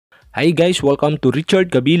Hi guys, welcome to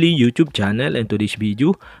Richard Cabile YouTube channel, and to this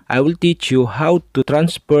video, I will teach you how to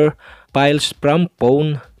transfer files from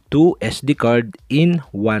phone to SD card in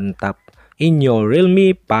one tap in your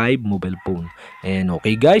Realme 5 mobile phone. And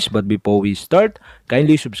okay guys, but before we start,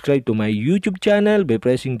 kindly subscribe to my YouTube channel by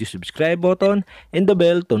pressing the subscribe button and the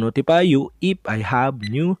bell to notify you if I have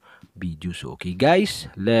new videos. Okay guys,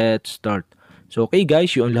 let's start. So okay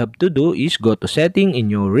guys, you all have to do is go to setting in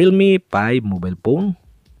your Realme 5 mobile phone.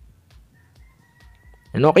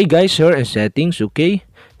 And okay guys, here in settings, okay,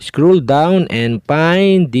 scroll down and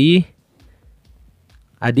find the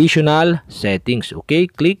additional settings. Okay,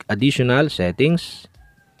 click additional settings.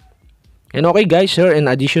 And okay guys, here in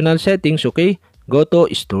additional settings, okay, go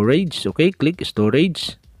to storage. Okay, click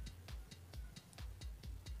storage.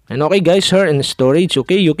 And okay guys, here in storage,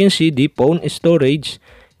 okay, you can see the phone storage.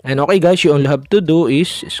 And okay guys, you all have to do is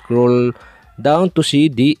scroll down to see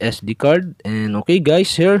the SD card. And okay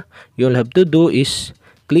guys, here you all have to do is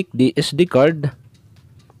click the SD card.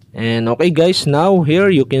 And okay guys, now here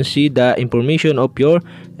you can see the information of your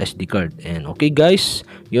SD card. And okay guys,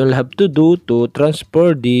 you'll have to do to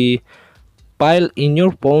transfer the file in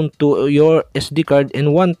your phone to your SD card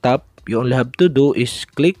in one tap. You only have to do is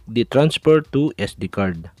click the transfer to SD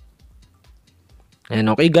card. And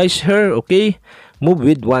okay guys, here, okay, move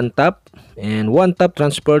with one tap and one tap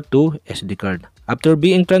transfer to SD card. After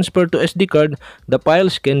being transferred to SD card, the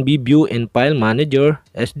files can be viewed in File Manager,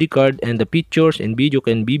 SD card, and the pictures and video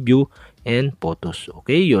can be viewed in Photos.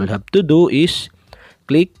 Okay, you'll have to do is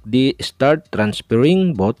click the Start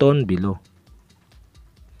Transferring button below.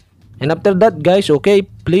 And after that guys, okay,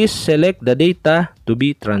 please select the data to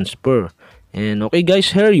be transferred. And okay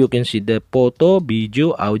guys, here you can see the photo,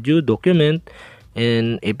 video, audio, document,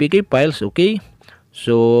 and APK files. Okay,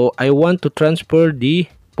 so I want to transfer the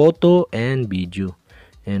photo and video.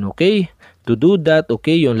 And okay, to do that,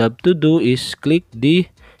 okay, you'll have to do is click the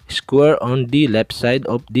square on the left side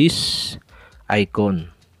of this icon.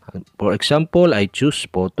 For example, I choose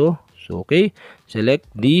photo. So okay, select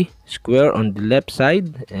the square on the left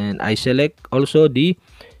side and I select also the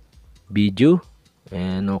video.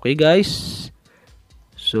 And okay guys,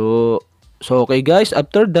 so okay guys,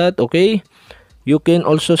 after that, okay, you can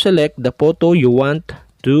also select the photo you want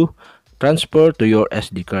to transfer to your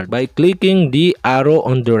SD card by clicking the arrow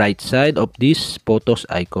on the right side of this photos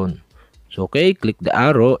icon. So okay, click the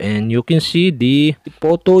arrow and you can see the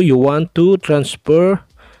photo you want to transfer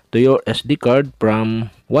to your SD card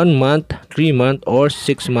from 1 month, 3 months, or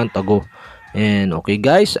 6 months ago. And okay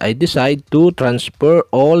guys, I decide to transfer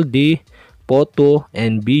all the photo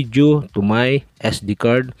and video to my SD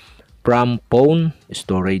card from phone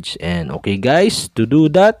storage. And okay guys, to do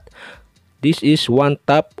that, this is one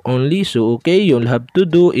tap only. So okay, you'll have to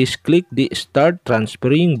do is click the Start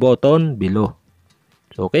Transferring button below.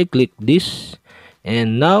 So okay, click this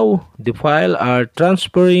and now the file are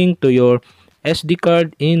transferring to your SD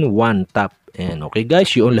card in one tap. And okay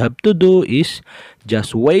guys, you all have to do is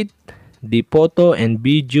just wait the photo and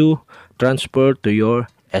video transfer to your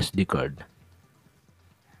SD card.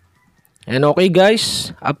 And okay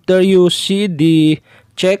guys, after you see the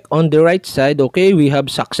check on the right side, okay, we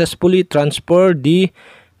have successfully transferred the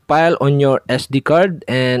file on your SD card.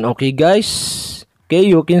 And okay guys, okay,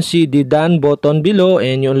 you can see the done button below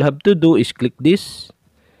and you'll have to do is click this.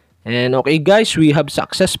 And okay guys, we have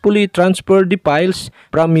successfully transferred the files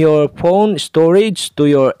from your phone storage to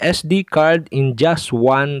your SD card in just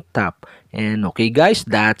one tap. And okay guys,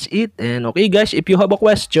 that's it. And okay guys, if you have a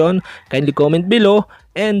question, kindly comment below.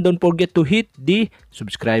 And don't forget to hit the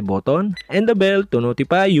subscribe button and the bell to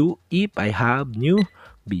notify you if I have new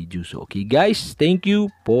videos. Okay guys, thank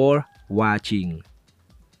you for watching.